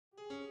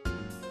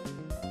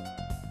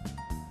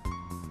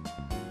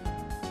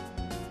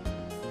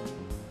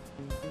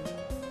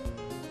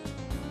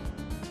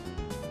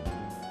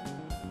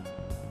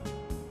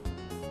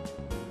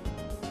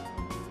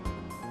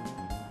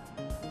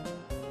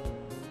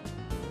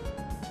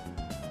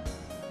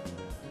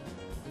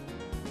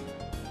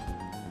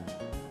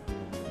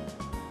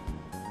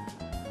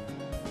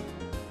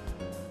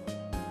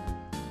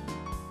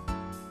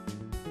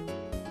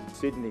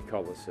Sydney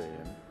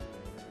Coliseum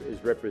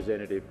is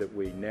representative that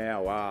we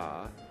now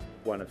are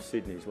one of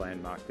Sydney's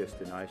landmark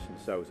destinations.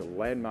 So as a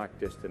landmark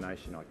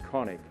destination,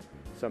 iconic,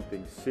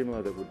 something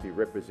similar that would be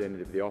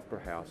representative of the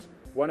Opera House.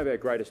 One of our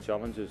greatest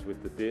challenges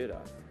with the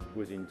theatre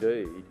was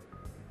indeed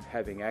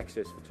having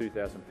access for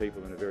 2,000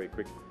 people in a very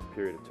quick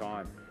period of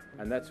time,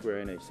 and that's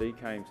where NEC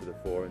came to the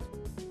fore.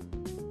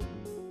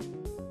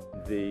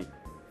 The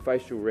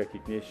facial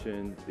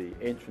recognition, the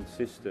entrance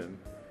system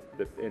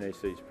that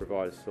NEC's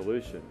provided a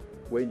solution.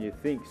 When you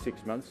think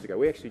 6 months ago,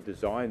 we actually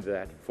designed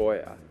that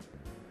foyer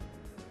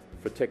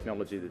for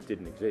technology that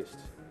didn't exist.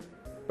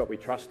 But we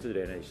trusted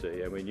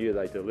NEC and we knew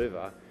they'd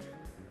deliver,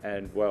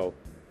 and well,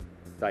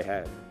 they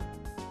have.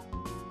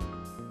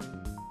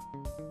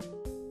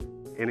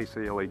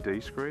 NEC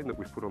LED screen that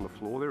we've put on the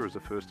floor there is the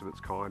first of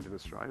its kind in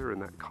Australia in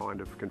that kind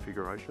of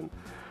configuration.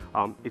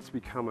 It's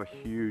become a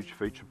huge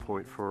feature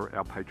point for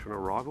our patron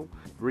arrival.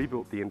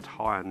 Rebuilt the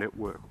entire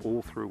network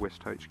all through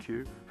West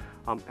HQ.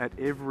 At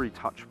every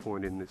touch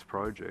point in this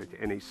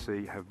project,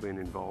 NEC have been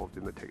involved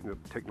in the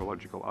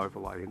technological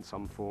overlay in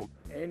some form.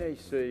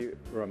 NEC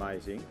were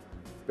amazing,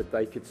 but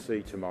they could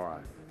see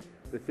tomorrow.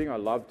 The thing I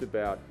loved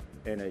about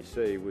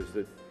NEC was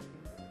that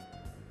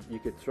you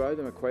could throw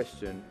them a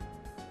question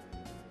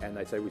and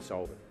they'd say, we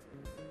solve it.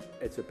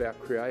 It's about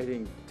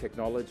creating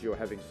technology or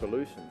having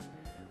solutions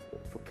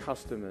for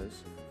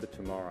customers for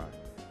tomorrow.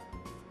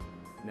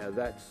 Now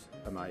that's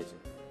amazing,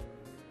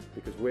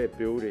 because we're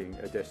building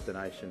a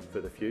destination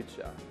for the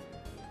future,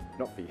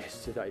 not for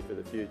yesterday, for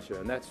the future,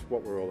 and that's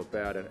what we're all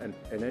about. And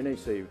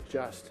NEC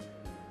just,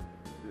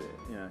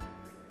 you know,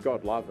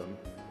 God love them,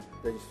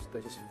 they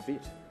just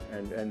fit,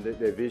 and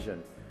their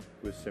vision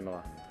was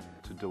similar.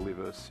 To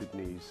deliver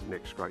Sydney's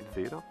next great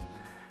theatre.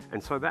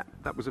 And so that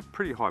was a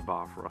pretty high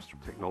bar for us,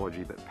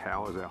 technology that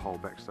powers our whole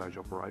backstage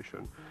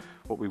operation.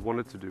 What we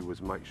wanted to do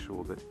was make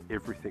sure that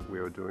everything we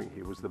were doing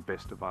here was the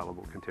best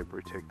available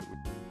contemporary tech that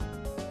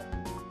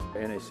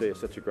we. NEC is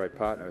such a great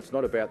partner. It's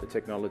not about the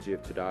technology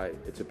of today,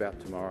 it's about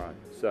tomorrow.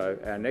 So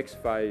our next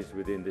phase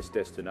within this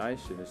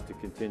destination is to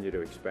continue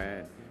to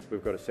expand.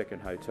 We've got a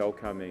second hotel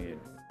coming in.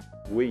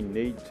 We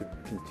need to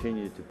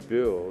continue to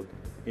build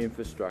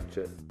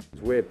infrastructure.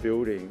 We're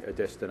building a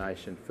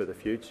destination for the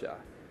future.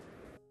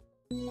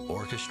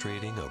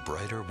 Orchestrating a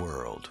brighter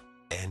world,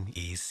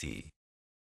 NEC.